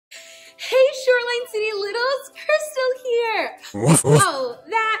Shoreline City Littles, Crystal here. Oh,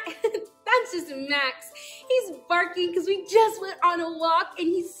 that's just Max. He's barking because we just went on a walk and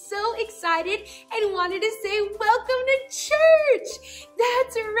he's so excited and wanted to say welcome to church.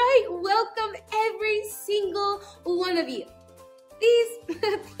 That's right, welcome every single one of you.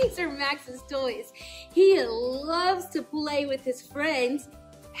 These are Max's toys. He loves to play with his friends.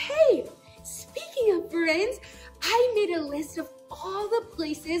 Hey, speaking of friends, I made a list of all the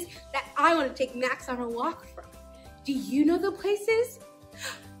places that I want to take Max on a walk from. Do you know the places?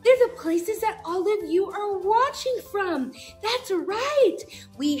 They're the places that all of you are watching from. That's right.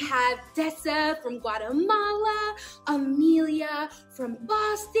 We have Dessa from Guatemala, Amelia from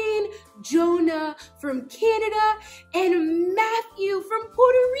Boston, Jonah from Canada, and Matthew from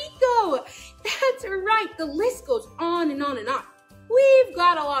Puerto Rico. That's right. The list goes on and on and on. We've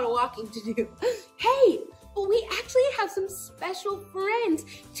got a lot of walking to do. Hey, but we actually have some special friends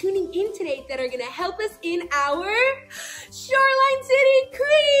tuning in today that are gonna help us in our Shoreline City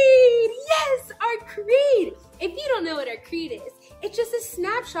Creed. Yes, our creed. If you don't know what our creed is, it's just a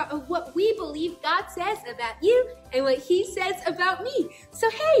snapshot of what we believe God says about you and what he says about me. So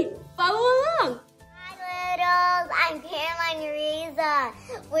hey, follow along. Hi Littles, I'm Caroline Reza.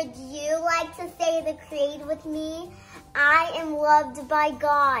 Would you like to say the creed with me? I am loved by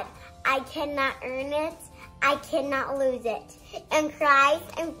God. I cannot earn it. I cannot lose it. In Christ,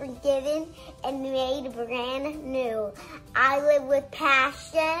 I'm forgiven and made brand new. I live with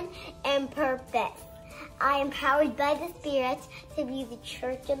passion and purpose. I am powered by the Spirit to be the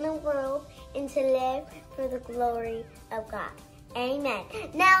church in the world and to live for the glory of God. Amen.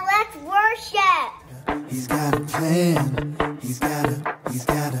 Now let's worship. He's got a plan. He's got a.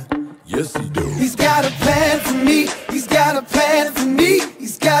 Yes, he do. He's got a plan for me. He's got a plan for me.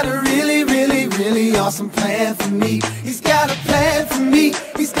 He's got a really, really, really awesome plan for me. He's got a plan for me.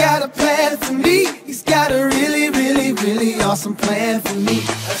 He's got a plan for me. He's got a really, really, really awesome plan for me.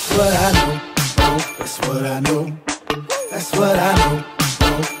 That's what I know. Oh, that's what I know. That's what I know.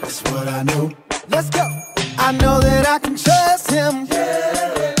 Oh, that's what I know. Let's go. I know that I can trust him.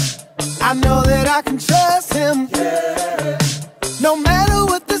 Yeah. I know that I can trust him. Yeah. No matter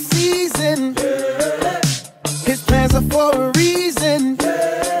what the season, yeah. His plans are for a reason.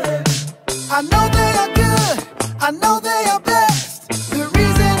 Yeah. I know they are good. I know they are best. The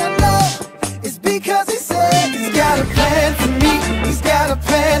reason I know is because he said he's got a plan for me. He's got a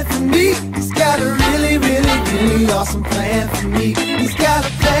plan for me. He's got a really, really, really awesome plan for me. He's got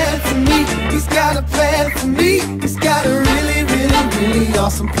a plan for me. He's got a plan for me. He's got a really, really, really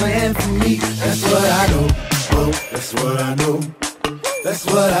awesome plan for me. That's what I know. Oh, that's what I know. That's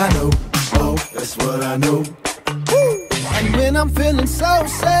what I know. Oh, that's what I know. And when I'm feeling so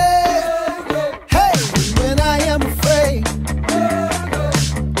sad, hey, when I am afraid,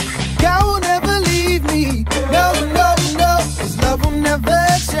 God will never leave me. No, no, no, his love will never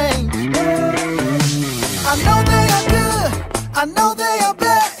change. I know they are good. I know they are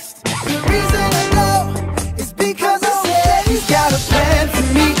best. The reason I know is because I said he's got a plan for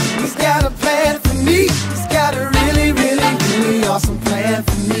me. He's got a plan for me. He's got a really, really, really awesome plan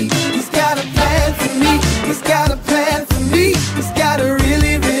for me. He's got a plan for me. He's got a plan for me. He's got a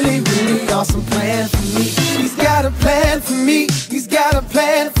really, really, really awesome plan for me. He's got a plan for me. He's got a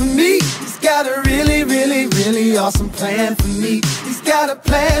plan for me. He's got a really, really, really awesome plan for me. He's got a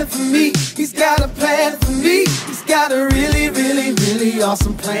plan for me. He's got a plan for me. He's got a really, really, really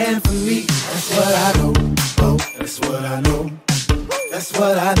awesome plan for me. That's what I know. Oh, that's what I know. That's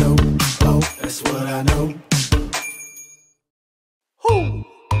what I know. Oh, that's what I know. Who?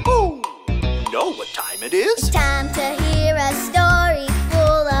 You know what time it is? It's time to hear a story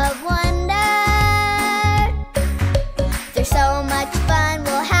full of wonder. There's so much fun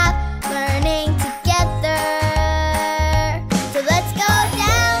we'll have learning together. So let's go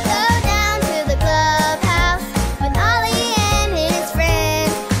down to the clubhouse with Ollie and his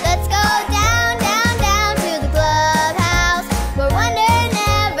friends. Let's go down to the clubhouse where wonder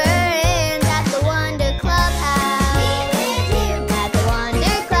never ends at the Wonder Clubhouse. Meet with you at the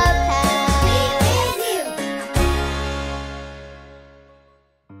Wonder Clubhouse. Meet with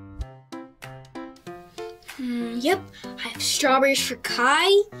you. Yep, I have strawberries for Kai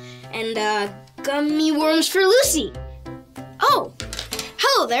and gummy worms for Lucy. Oh,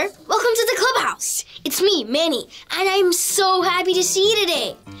 hello there. Welcome to the clubhouse. It's me, Manny, and I'm so happy to see you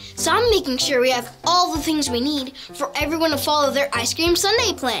today. So I'm making sure we have all the things we need for everyone to follow their ice cream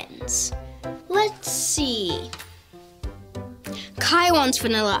sundae plans. Let's see. Kai wants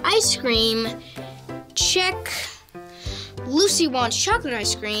vanilla ice cream. Check. Lucy wants chocolate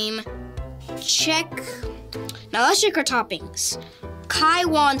ice cream. Check. Now let's check our toppings. Kai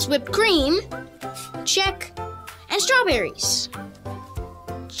wants whipped cream. Check. And strawberries.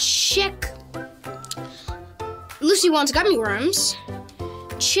 Check. Lucy wants gummy worms.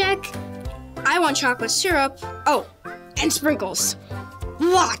 Check. I want chocolate syrup. Oh, and sprinkles.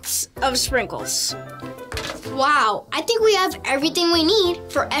 Lots of sprinkles. Wow, I think we have everything we need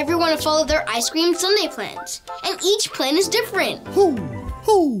for everyone to follow their ice cream sundae plans. And each plan is different. Hoo,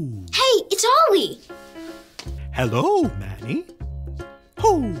 hoo. Hey, it's Ollie. Hello, Manny.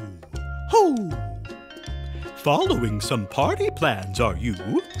 Hoo, hoo. Following some party plans, are you?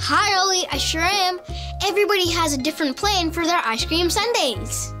 Hi, Ollie, I sure am. Everybody has a different plan for their ice cream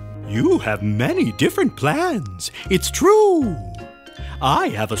sundaes. You have many different plans. It's true. I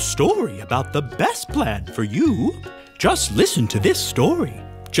have a story about the best plan for you. Just listen to this story.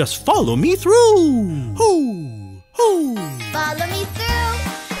 Just follow me through. Hoo, hoo. Follow me through,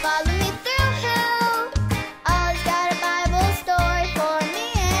 follow me through, who? Ollie's got a Bible story for me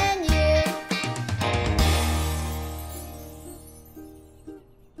and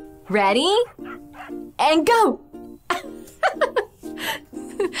you. Ready? And go!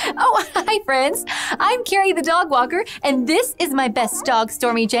 Oh, hi friends. I'm Carrie the dog walker, and this is my best dog,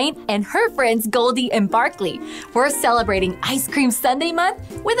 Stormy Jane, and her friends, Goldie and Barkley. We're celebrating Ice Cream Sundae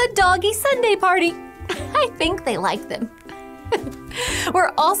Month with a doggy Sundae party. I think they like them.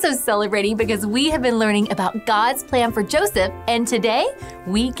 We're also celebrating because we have been learning about God's plan for Joseph, and today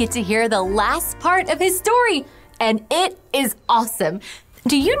we get to hear the last part of his story, and it is awesome.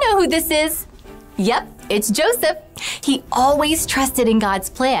 Do you know who this is? Yep, it's Joseph. He always trusted in God's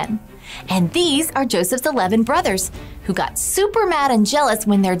plan. And these are Joseph's 11 brothers who got super mad and jealous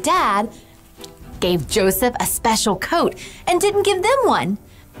when their dad gave Joseph a special coat and didn't give them one.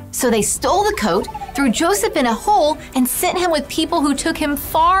 So they stole the coat, threw Joseph in a hole, and sent him with people who took him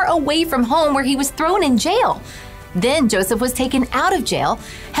far away from home where he was thrown in jail. Then Joseph was taken out of jail,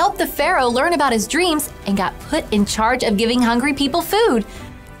 helped the Pharaoh learn about his dreams, and got put in charge of giving hungry people food.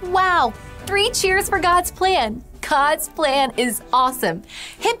 Wow! 3 cheers for God's plan. God's plan is awesome.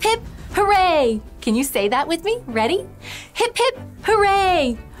 Hip, hip, hooray. Can you say that with me? Ready? Hip, hip,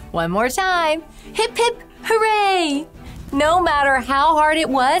 hooray. One more time. Hip, hip, hooray. No matter how hard it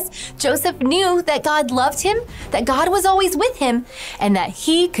was, Joseph knew that God loved him, that God was always with him, and that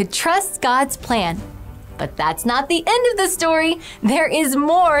he could trust God's plan. But that's not the end of the story. There is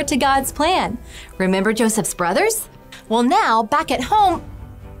more to God's plan. Remember Joseph's brothers? Well, now, back at home,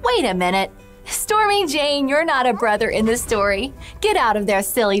 wait a minute. Stormy Jane, you're not a brother in the story. Get out of there,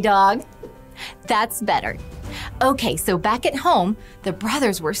 silly dog. That's better. Okay, so back at home, the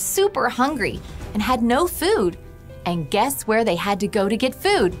brothers were super hungry and had no food. And guess where they had to go to get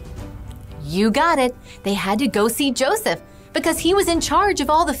food? You got it. They had to go see Joseph because he was in charge of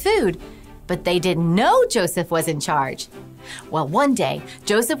all the food. But they didn't know Joseph was in charge. Well, one day,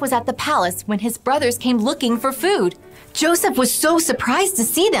 Joseph was at the palace when his brothers came looking for food. Joseph was so surprised to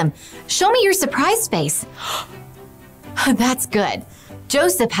see them. Show me your surprised face. That's good.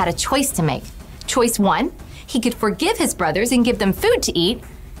 Joseph had a choice to make. Choice 1, he could forgive his brothers and give them food to eat.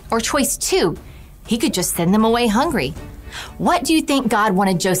 Or choice 2, he could just send them away hungry. What do you think God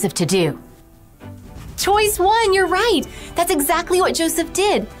wanted Joseph to do? Choice 1, you're right. That's exactly what Joseph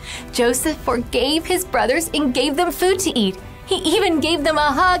did. Joseph forgave his brothers and gave them food to eat. He even gave them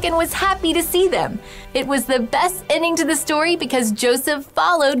a hug and was happy to see them. It was the best ending to the story because Joseph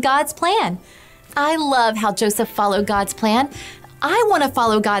followed God's plan. I love how Joseph followed God's plan. I want to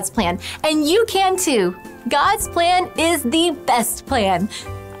follow God's plan, and you can too. God's plan is the best plan.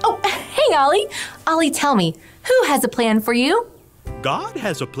 Oh, hey, Ollie. Ollie, tell me, who has a plan for you? God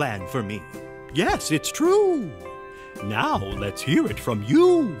has a plan for me. Yes, it's true. Now let's hear it from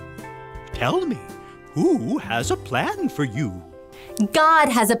you. Tell me, who has a plan for you? God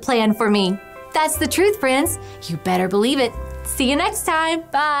has a plan for me. That's the truth, friends. You better believe it. See you next time.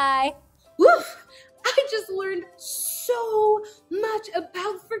 Bye. Woof! I just learned so much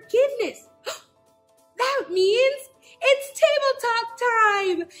about forgiveness. That means it's table talk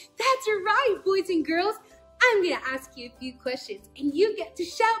time. That's right, boys and girls. I'm gonna ask you a few questions and you get to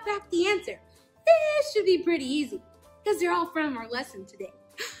shout back the answer. This should be pretty easy because they're all from our lesson today.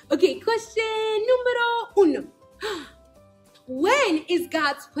 Okay, question numero 1. When is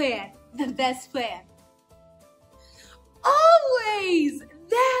God's plan the best plan? Always!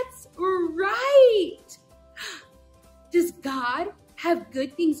 That's right! Does God have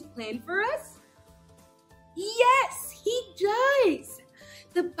good things planned for us? Yes, He does!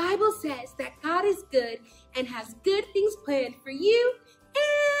 The Bible says that God is good and has good things planned for you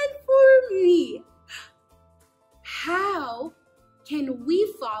and for me. How can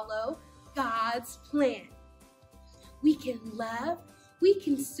we follow God's plan? We can love, we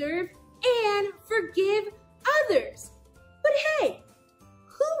can serve, and forgive others. But hey,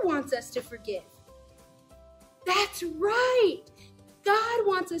 who wants us to forgive? That's right. God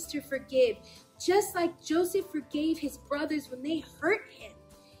wants us to forgive, just like Joseph forgave his brothers when they hurt him.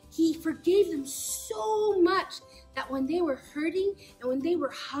 He forgave them so much that when they were hurting and when they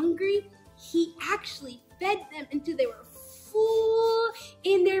were hungry, he actually fed them until they were full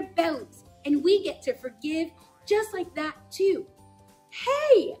in their bellies. And we get to forgive just like that too.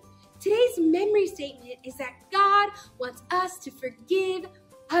 Hey, today's memory statement is that God wants us to forgive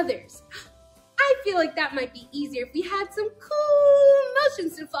others. I feel like that might be easier if we had some cool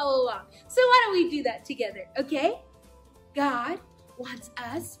motions to follow along. So why don't we do that together, okay? God wants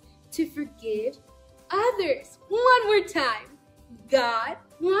us to forgive others. One more time. God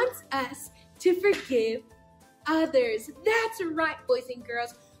wants us to forgive others. That's right, boys and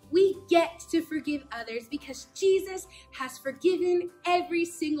girls. We get to forgive others because Jesus has forgiven every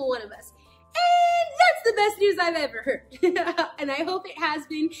single one of us. And that's the best news I've ever heard. And I hope it has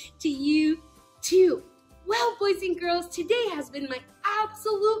been to you too. Well, boys and girls, today has been my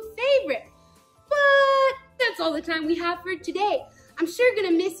absolute favorite. But that's all the time we have for today. I'm sure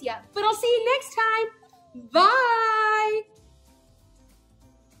gonna miss ya, but I'll see you next time. Bye!